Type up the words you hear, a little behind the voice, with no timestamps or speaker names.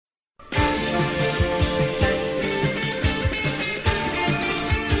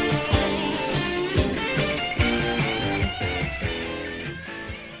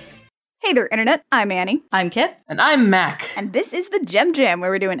Hey there, Internet. I'm Annie. I'm Kit. And I'm Mac. And this is the Gem Jam,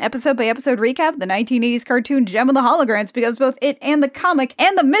 where we do an episode-by-episode recap of the 1980s cartoon Gem and the Holograms, because both it and the comic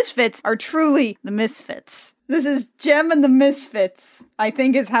and the Misfits are truly the Misfits. This is Gem and the Misfits, I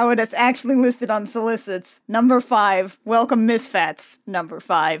think is how it is actually listed on solicits. Number 5, Welcome Misfits. Number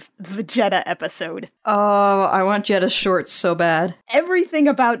 5, the Jeddah episode. Oh, I want Jeddah's shorts so bad. Everything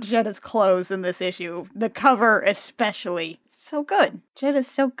about Jeddah's clothes in this issue, the cover especially, so good. Jeddah's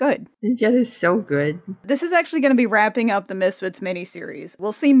so good. Jeddah's so good. This is actually going to be wrapping up the Misfits miniseries.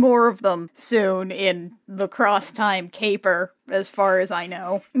 We'll see more of them soon in the Cross-Time Caper, as far as I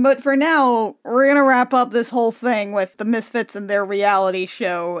know. But for now, we're going to wrap up this whole thing with the Misfits and their reality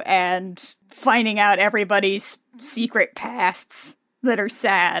show and finding out everybody's secret pasts that are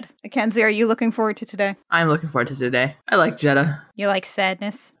sad. Mackenzie, are you looking forward to today? I'm looking forward to today. I like Jeddah. You like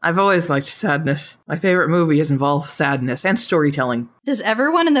sadness? I've always liked sadness. My favorite movies involve sadness and storytelling. Does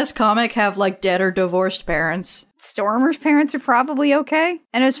everyone in this comic have, dead or divorced parents? Stormer's parents are probably okay.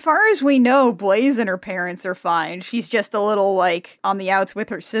 And as far as we know, Blaze and her parents are fine. She's just a little, on the outs with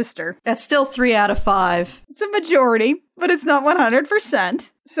her sister. That's still 3 out of 5. It's a majority, but it's not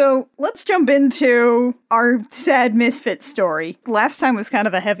 100%. So let's jump into our sad Misfit story. Last time was kind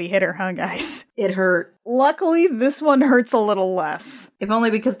of a heavy hitter, huh, guys? It hurt. Luckily, this one hurts a little less. If only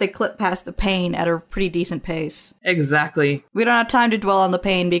because they clip past the pain at a pretty decent pace. Exactly. We don't have time to dwell on the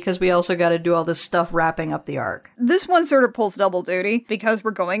pain because we also gotta do all this stuff wrapping up the arc. This one sort of pulls double duty because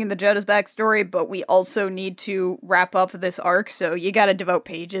we're going into Jeddah's backstory, but we also need to wrap up this arc, so you gotta devote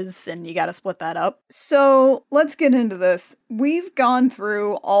pages and you gotta split that up. So let's get into this. We've gone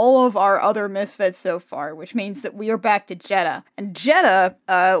through all of our other Misfits so far, which means that we are back to Jeddah. And Jeddah,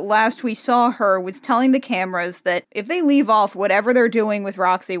 last we saw her, was telling the cameras that if they leave off whatever they're doing with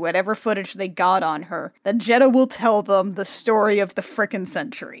Roxy, whatever footage they got on her, that Jeddah will tell them the story of the frickin'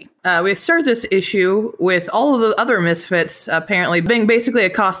 century. We started this issue with all of the other Misfits apparently being basically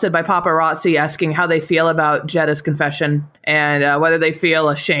accosted by paparazzi asking how they feel about Jeddah's confession and whether they feel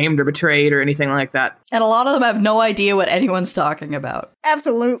ashamed or betrayed or anything like that. And a lot of them have no idea what anyone's talking about.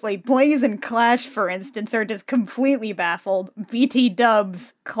 Absolutely. Blaze and Clash, for instance, are just completely baffled. BT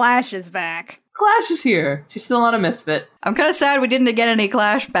Dubs, Clash is back. Clash is here. She's still not a Misfit. I'm kind of sad we didn't get any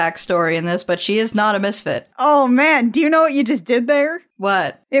Clash backstory in this, but she is not a Misfit. Oh man, do you know what you just did there?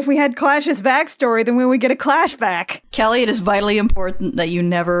 What? If we had Clash's backstory, then we would get a Clash back. Kelly, it is vitally important that you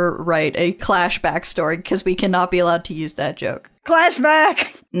never write a Clash backstory because we cannot be allowed to use that joke. Clash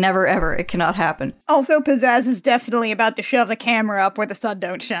back! Never ever. It cannot happen. Also, Pizzazz is definitely about to shove the camera up where the sun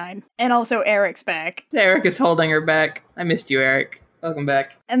don't shine. And also, Eric's back. Eric is holding her back. I missed you, Eric. Welcome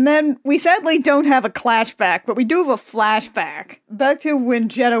back. And then, we sadly don't have a Clash back, but we do have a flashback. Back to when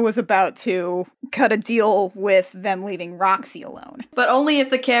Jeddah was about to cut a deal with them leaving Roxy alone. But only if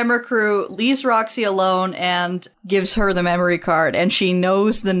the camera crew leaves Roxy alone and gives her the memory card, and she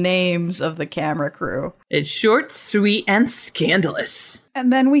knows the names of the camera crew. It's short, sweet, and scandalous.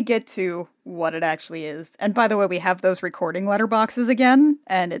 And then we get to what it actually is. And by the way, we have those recording letterboxes again,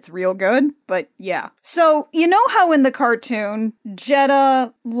 and it's real good, but yeah. So, you know how in the cartoon,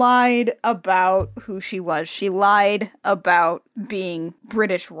 Jeddah lied about who she was? She lied about being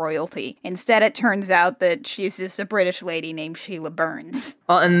British royalty. Instead, it turns out that she's just a British lady named Sheila Burns.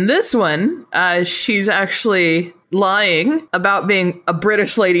 Well, in this one, she's actually lying about being a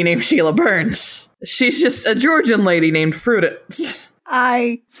British lady named Sheila Burns. She's just a Georgian lady named Prudence.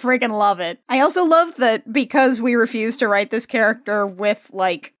 I freaking love it. I also love that because we refuse to write this character with,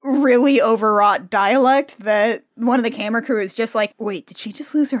 really overwrought dialect, that one of the camera crew is just like, wait, did she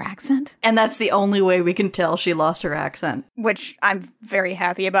just lose her accent? And that's the only way we can tell she lost her accent. Which I'm very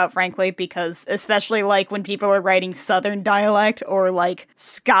happy about, frankly, because especially, when people are writing Southern dialect or,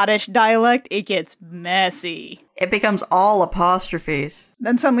 Scottish dialect, it gets messy. It becomes all apostrophes.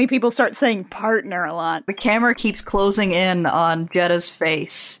 Then suddenly people start saying partner a lot. The camera keeps closing in on Jeddah's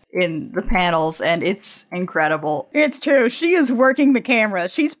face in the panels, and it's incredible. It's true. She is working the camera.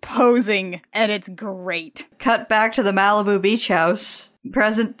 She's posing, and it's great. Cut back to the Malibu beach house.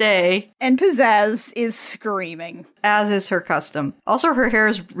 Present day. And Pizzazz is screaming. As is her custom. Also, her hair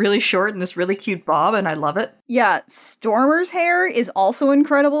is really short in this really cute bob, and I love it. Yeah, Stormer's hair is also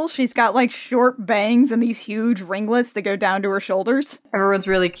incredible. She's got, short bangs and these huge ringlets that go down to her shoulders. Everyone's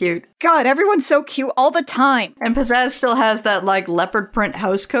really cute. God, everyone's so cute all the time. And Pizzazz still has that, leopard print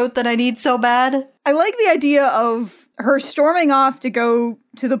house coat that I need so bad. I like the idea of her storming off to go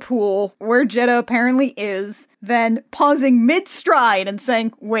to the pool where Jeddah apparently is, then pausing mid-stride and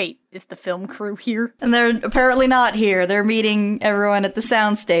saying, wait, is the film crew here? And they're apparently not here. They're meeting everyone at the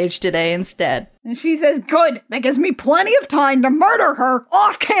soundstage today instead. And she says, good, that gives me plenty of time to murder her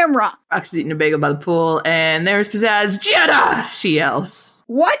off camera. Roxy's eating a bagel by the pool, and there's Pizzazz. Jeddah! She yells.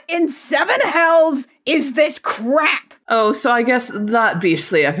 What in seven hells is this crap? Oh, so I guess that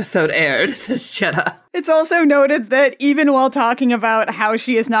beastly episode aired, says Jeddah. It's also noted that even while talking about how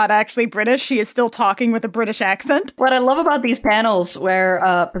she is not actually British, she is still talking with a British accent. What I love about these panels where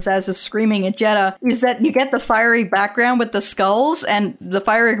Pizzazz is screaming at Jeddah is that you get the fiery background with the skulls, and the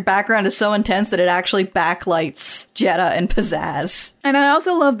fiery background is so intense that it actually backlights Jeddah and Pizzazz. And I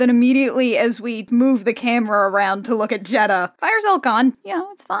also love that immediately as we move the camera around to look at Jeddah, fire's all gone. You know,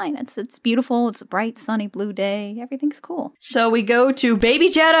 it's fine. It's beautiful. It's a bright, sunny blue day. Everything's cool. So we go to Baby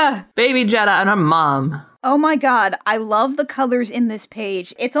Jeddah. Baby Jeddah and her mom. Oh my god, I love the colors in this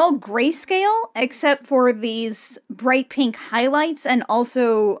page. It's all grayscale, except for these bright pink highlights and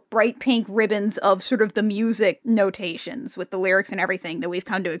also bright pink ribbons of sort of the music notations with the lyrics and everything that we've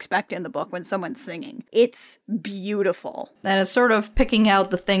come to expect in the book when someone's singing. It's beautiful. And it's sort of picking out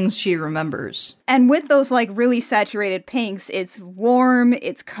the things she remembers. And with those like really saturated pinks, it's warm,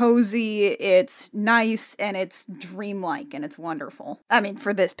 it's cozy, it's nice, and it's dreamlike, and it's wonderful. I mean,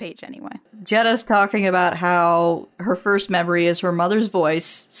 for this page anyway. Jeddah's talking about how her first memory is her mother's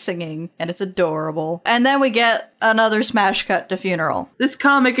voice singing, and it's adorable. And then we get another smash cut to funeral. This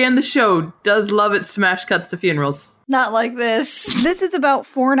comic and the show does love its smash cuts to funerals. Not like this. This is about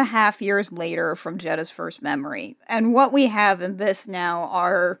 4.5 years later from Jeddah's first memory. And what we have in this now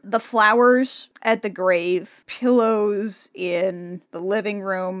are the flowers at the grave, pillows in the living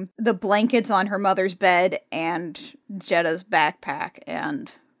room, the blankets on her mother's bed, and Jeddah's backpack, and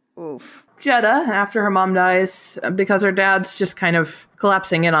oof. Jeddah, after her mom dies, because her dad's just kind of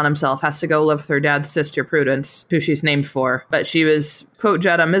collapsing in on himself, has to go live with her dad's sister, Prudence, who she's named for. But she was, quote,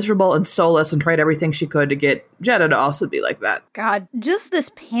 Jeddah, miserable and soulless, and tried everything she could to get Jeddah to also be like that. God, just this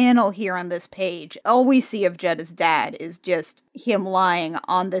panel here on this page, all we see of Jeddah's dad is just him lying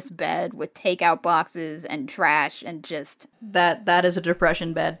on this bed with takeout boxes and trash and just... That is a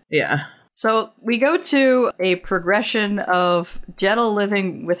depression bed. Yeah. So we go to a progression of Jeddah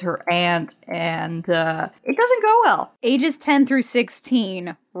living with her aunt, and it doesn't go well. Ages 10 through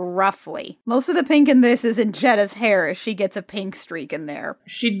 16, roughly. Most of the pink in this is in Jeddah's hair, as she gets a pink streak in there.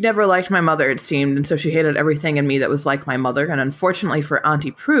 She'd never liked my mother, it seemed, and so she hated everything in me that was like my mother, and unfortunately for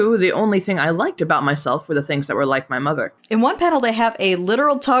Auntie Prue, the only thing I liked about myself were the things that were like my mother. In one panel, they have a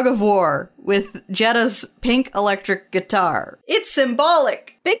literal tug of war with Jeddah's pink electric guitar. It's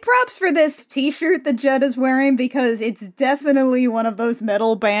symbolic. Big props for this t-shirt that Jeddah's wearing, because it's definitely one of those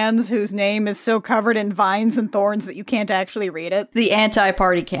metal bands whose name is so covered in vines and thorns that you can't actually read it. The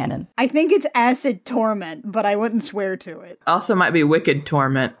anti-party canon. I think it's Acid Torment, but I wouldn't swear to it. Also might be Wicked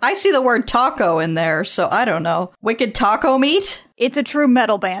Torment. I see the word taco in there, so I don't know. Wicked taco meat? It's a true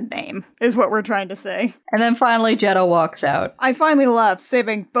metal band name, is what we're trying to say. And then finally, Jeddah walks out. I finally left,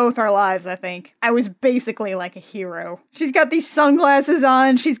 saving both our lives, I think. I was basically like a hero. She's got these sunglasses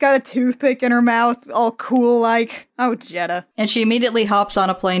on, she's got a toothpick in her mouth, all cool-like. Oh, Jeddah. And she immediately hops on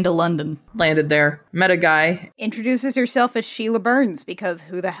a plane to London. Landed there. Met a guy. Introduces herself as Sheila Burns, because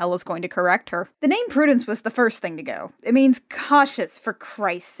who the hell is going to correct her? The name Prudence was the first thing to go. It means cautious, for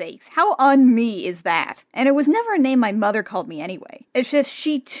Christ's sakes. How un-me is that? And it was never a name my mother called me anyway. It's if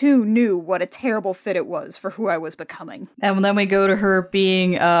she too knew what a terrible fit it was for who I was becoming. And then we go to her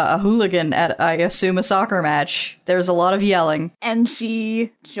being a hooligan at, I assume, a soccer match. There's a lot of yelling. And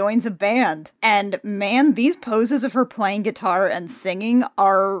she joins a band. And man, these poses of her playing guitar and singing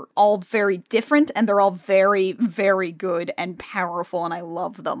are all very different, and they're all very, very good and powerful, and I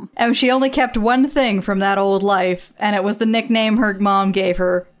love them. And she only kept one thing from that old life, and it was the nickname her mom gave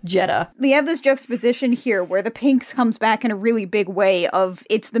her, Jeddah. We have this juxtaposition here where the pinks comes back in a really big way of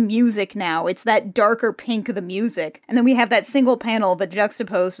it's the music now. It's that darker pink of the music. And then we have that single panel that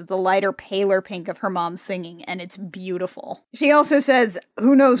juxtaposed with the lighter, paler pink of her mom singing, and it's beautiful. She also says,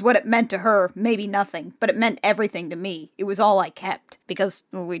 who knows what it meant to her? Maybe nothing, but it meant everything to me. It was all I kept. Because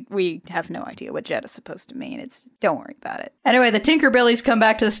we have no idea what Jeddah's supposed to mean. Don't worry about it. Anyway, the Tinkerbillies come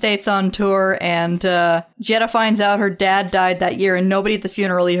back to the States on tour, and Jeddah finds out her dad died that year, and nobody at the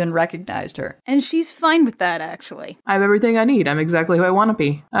funeral even recognized her. And she's fine with that, actually. I have everything I need. I'm exactly who I want to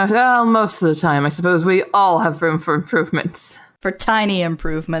be. Well, most of the time. I suppose we all have room for improvements. for tiny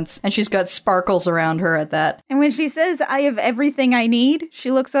improvements, and she's got sparkles around her at that. And when she says, I have everything I need,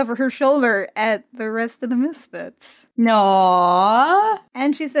 she looks over her shoulder at the rest of the Misfits. No.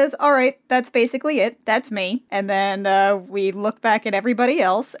 And she says, all right, that's basically it. That's me. And then we look back at everybody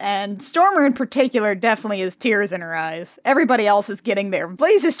else, and Stormer in particular definitely has tears in her eyes. Everybody else is getting there.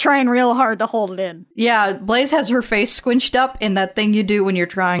 Blaze is trying real hard to hold it in. Yeah, Blaze has her face squinched up in that thing you do when you're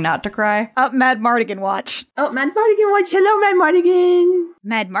trying not to cry. Mad Mardigan watch. Oh, Mad Mardigan watch. Hello, Mad Mardigan.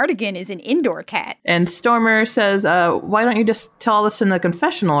 Mad Mardigan is an indoor cat. And Stormer says, why don't you just tell this in the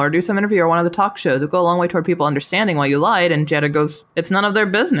confessional or do some interview or one of the talk shows? It'll go a long way toward people understanding why you lied. And Jeddah goes, it's none of their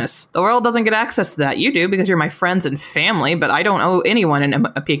business. The world doesn't get access to that. You do because you're my friends and family, but I don't owe anyone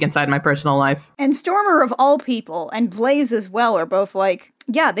a peek inside my personal life. And Stormer of all people, and Blaze as well, are both like,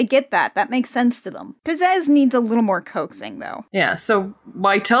 yeah, they get that. That makes sense to them. Pizzazz needs a little more coaxing, though. Yeah, so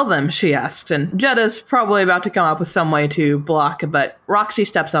why tell them, she asks. And Jeddah's probably about to come up with some way to block, but Roxy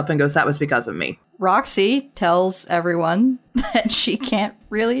steps up and goes, that was because of me. Roxy tells everyone that she can't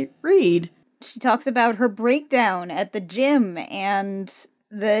really read. She talks about her breakdown at the gym and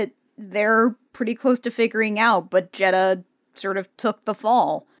that they're pretty close to figuring out, but Jeddah sort of took the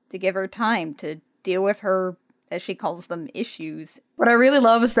fall to give her time to deal with her, as she calls them, issues. What I really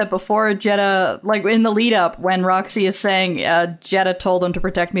love is that before Jeddah, like in the lead up, when Roxy is saying, Jeddah told them to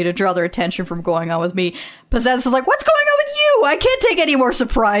protect me to draw their attention from going on with me, Pizzazz is like, what's going on with you? I can't take any more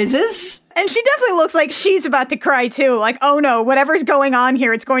surprises. And she definitely looks like she's about to cry too. Like, oh no, whatever's going on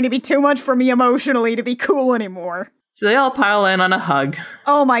here, it's going to be too much for me emotionally to be cool anymore. So they all pile in on a hug.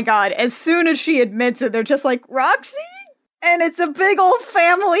 Oh my god, as soon as she admits it, they're just like, Roxy? And it's a big old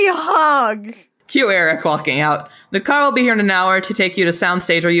family hug. Cue Eric walking out. The car will be here in an hour to take you to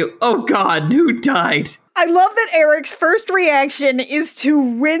soundstage or you... Oh god, who died? I love that Eric's first reaction is to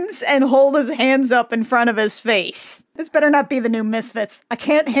wince and hold his hands up in front of his face. This better not be the new Misfits. I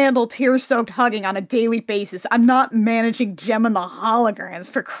can't handle tear-soaked hugging on a daily basis. I'm not managing Gem and the Holograms,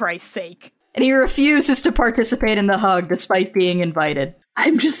 for Christ's sake. And he refuses to participate in the hug despite being invited.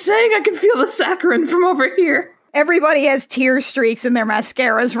 I'm just saying I can feel the saccharin from over here. Everybody has tear streaks in their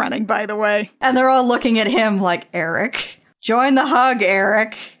mascaras running, by the way. And they're all looking at him like, Eric, join the hug,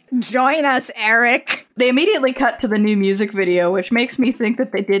 Eric. Join us, Eric. They immediately cut to the new music video, which makes me think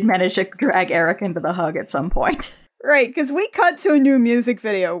that they did manage to drag Eric into the hug at some point. Right, because we cut to a new music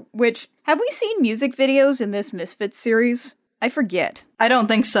video, which, have we seen music videos in this Misfits series? I forget. I don't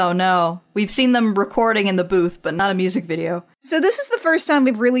think so, no. We've seen them recording in the booth, but not a music video. So this is the first time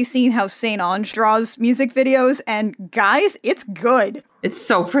we've really seen how St. Ange draws music videos, and guys, it's good. It's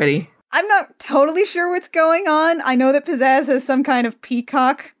so pretty. I'm not totally sure what's going on. I know that Pizzazz has some kind of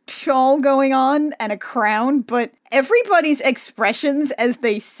peacock shawl going on and a crown, but everybody's expressions as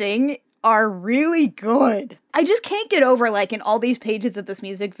they sing are really good. I just can't get over, like, in all these pages of this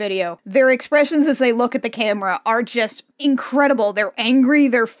music video, their expressions as they look at the camera are just incredible. They're angry,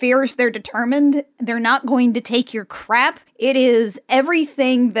 they're fierce, they're determined. They're not going to take your crap. It is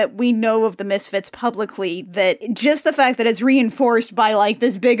everything that we know of the Misfits publicly, that just the fact that it's reinforced by, like,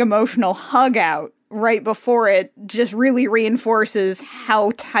 this big emotional hug out right before it just really reinforces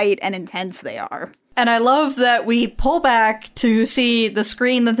how tight and intense they are. And I love that we pull back to see the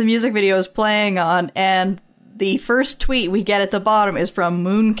screen that the music video is playing on, and the first tweet we get at the bottom is from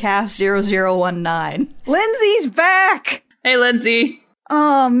Mooncalf0019. Lindsay's back! Hey, Lindsay.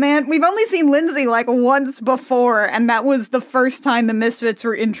 Oh man, we've only seen Lindsay like once before, and that was the first time the Misfits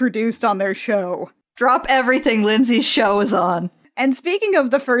were introduced on their show. Drop everything, Lindsay's show is on. And speaking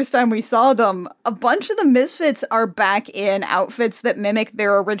of the first time we saw them, a bunch of the Misfits are back in outfits that mimic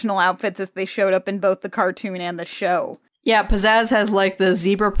their original outfits as they showed up in both the cartoon and the show. Yeah, Pizzazz has like the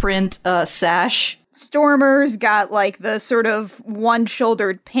zebra print sash. Stormer's got like the sort of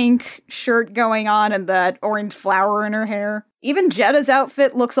one-shouldered pink shirt going on and that orange flower in her hair. Even Jeddah's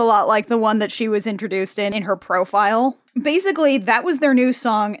outfit looks a lot like the one that she was introduced in her profile. Basically, that was their new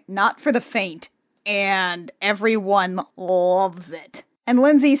song, Not for the Faint. And everyone loves it. And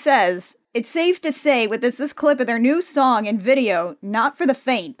Lindsay says, it's safe to say with this clip of their new song and video, Not for the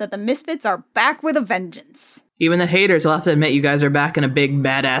Faint, that the Misfits are back with a vengeance. Even the haters will have to admit you guys are back in a big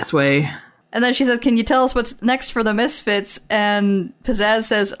badass way. And then she says, can you tell us what's next for the Misfits? And Pizzazz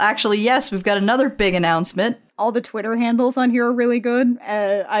says, actually, yes, we've got another big announcement. All the Twitter handles on here are really good.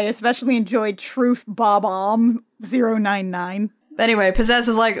 I especially enjoyed Truth Bob 099. Anyway, Pizzazz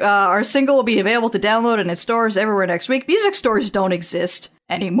is like, our single will be available to download in its stores everywhere next week. Music stores don't exist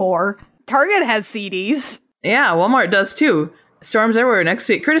anymore. Target has CDs. Yeah, Walmart does too. Storms everywhere next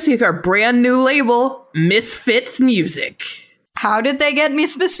week, courtesy of our brand new label, Misfits Music. How did they get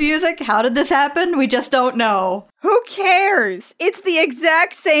Misfits music? How did this happen? We just don't know. Who cares? It's the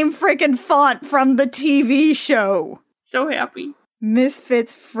exact same freaking font from the TV show. So happy.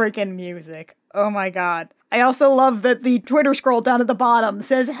 Misfits freaking music. Oh my god. I also love that the Twitter scroll down at the bottom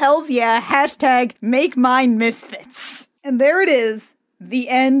says, hells yeah, hashtag make mine Misfits. And there it is. The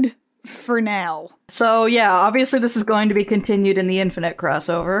end for now. So yeah, obviously this is going to be continued in the Infinite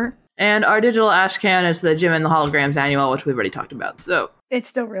crossover. And our digital ashcan is the Jim and the Holograms annual, which we've already talked about. So It's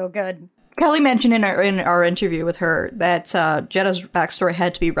still real good. Kelly mentioned in our interview with her that Jetta's backstory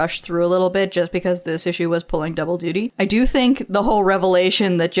had to be rushed through a little bit just because this issue was pulling double duty. I do think the whole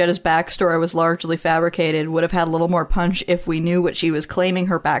revelation that Jetta's backstory was largely fabricated would have had a little more punch if we knew what she was claiming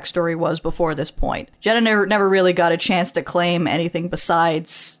her backstory was before this point. Jetta never really got a chance to claim anything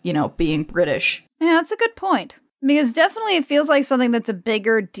besides, being British. Yeah, that's a good point. Because definitely it feels like something that's a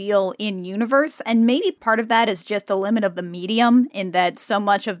bigger deal in universe, and maybe part of that is just the limit of the medium, in that so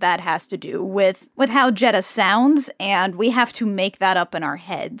much of that has to do with how Jetta sounds, and we have to make that up in our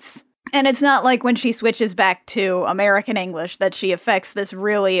heads. And it's not like when she switches back to American English that she affects this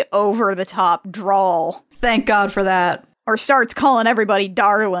really over-the-top drawl. Thank God for that. Or starts calling everybody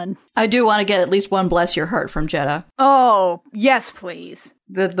darling. I do want to get at least one bless your heart from Jetta. Oh, yes, please.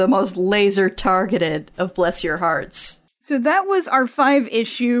 The most laser targeted of bless your hearts. So that was our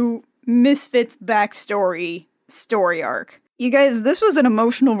 5-issue Misfits backstory story arc. You guys, this was an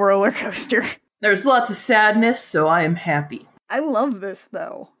emotional roller coaster. There's lots of sadness, so I am happy. I love this,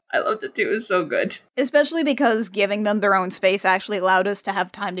 though. I loved it too. It was so good. Especially because giving them their own space actually allowed us to have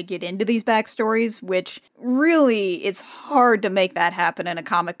time to get into these backstories, which really, it's hard to make that happen in a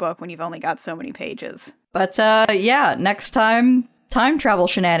comic book when you've only got so many pages. But yeah, next time, time travel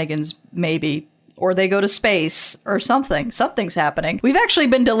shenanigans, maybe. Or they go to space, or something. Something's happening. We've actually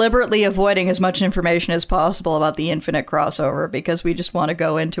been deliberately avoiding as much information as possible about the Infinite crossover, because we just want to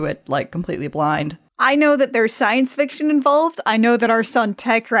go into it, completely blind. I know that there's science fiction involved. I know that our son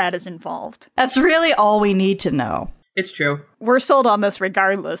Tech Rat is involved. That's really all we need to know. It's true. We're sold on this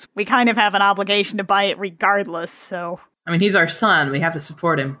regardless. We kind of have an obligation to buy it regardless, so... I mean, he's our son. We have to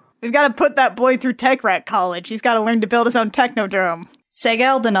support him. We've got to put that boy through Tech Rat College. He's got to learn to build his own Technodrome.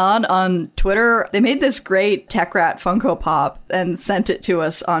 Segal Danan on Twitter, they made this great Tech Rat Funko Pop and sent it to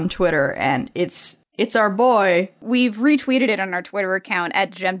us on Twitter, and it's our boy. We've retweeted it on our Twitter account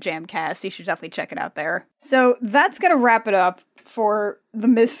at GemJamCast. You should definitely check it out there. So that's going to wrap it up for the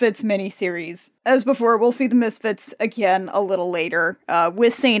Misfits miniseries. As before, we'll see the Misfits again a little later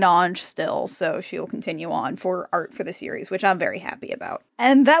with St. Ange still, so she'll continue on for art for the series, which I'm very happy about.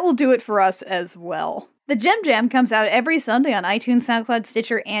 And that will do it for us as well. The Gem Jam comes out every Sunday on iTunes, SoundCloud,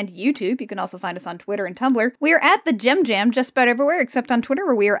 Stitcher, and YouTube. You can also find us on Twitter and Tumblr. We are at the Gem Jam just about everywhere except on Twitter,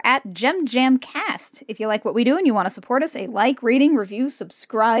 where we are at GemJamCast. If you like what we do and you want to support us, a like, rating, review,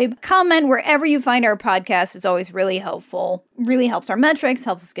 subscribe, comment wherever you find our podcast. It's always really helpful. Really helps our metrics,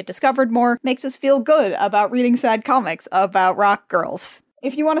 helps us get discovered more, makes us feel good about reading sad comics about rock girls.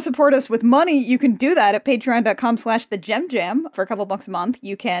 If you want to support us with money, you can do that at patreon.com/thegemjam. For a couple bucks a month,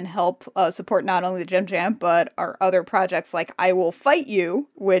 you can help support not only the Gem Jam, but our other projects like I Will Fight You,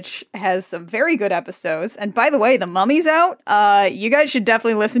 which has some very good episodes. And by the way, The Mummy's out. You guys should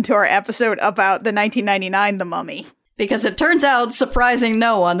definitely listen to our episode about the 1999 The Mummy. Because it turns out, surprising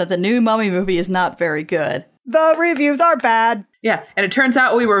no one, that the new Mummy movie is not very good. The reviews are bad. Yeah, and it turns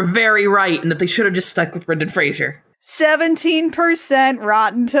out we were very right and that they should have just stuck with Brendan Fraser. 17%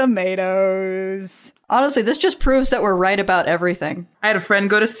 Rotten Tomatoes. Honestly, this just proves that we're right about everything. I had a friend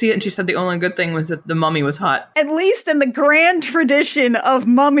go to see it and she said the only good thing was that the mummy was hot. At least in the grand tradition of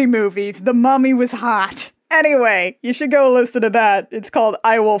mummy movies, the mummy was hot. Anyway, you should go listen to that. It's called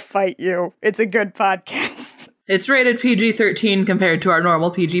I Will Fight You. It's a good podcast. It's rated PG-13 compared to our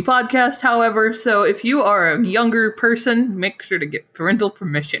normal PG podcast, however, so if you are a younger person, make sure to get parental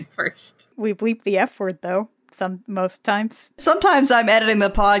permission first. We bleep the F word, though. Most times. Sometimes I'm editing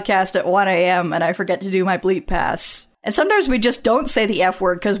the podcast at 1 a.m. and I forget to do my bleep pass. And sometimes we just don't say the F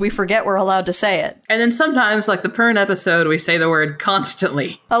word because we forget we're allowed to say it. And then sometimes, like the Pern episode, we say the word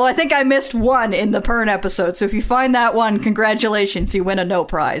constantly. Although I think I missed one in the Pern episode, so if you find that one, congratulations, you win a no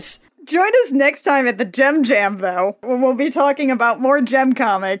prize. Join us next time at the Gem Jam, though, when we'll be talking about more Gem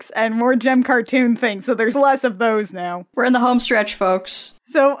comics and more Gem cartoon things, so there's less of those now. We're in the home stretch, folks.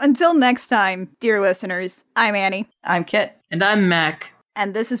 So until next time, dear listeners, I'm Annie. I'm Kit. And I'm Mac.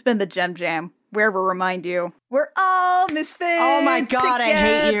 And this has been the Gem Jam, where we'll remind you, we're all misfits. Oh my god, together, I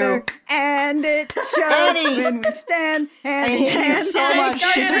hate you. And it shows when we stand hand I in hate hand. you so much.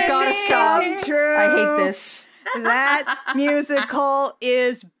 You just gotta stop. True. I hate this. That musical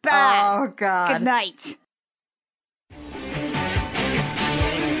is back. Oh god. Good night.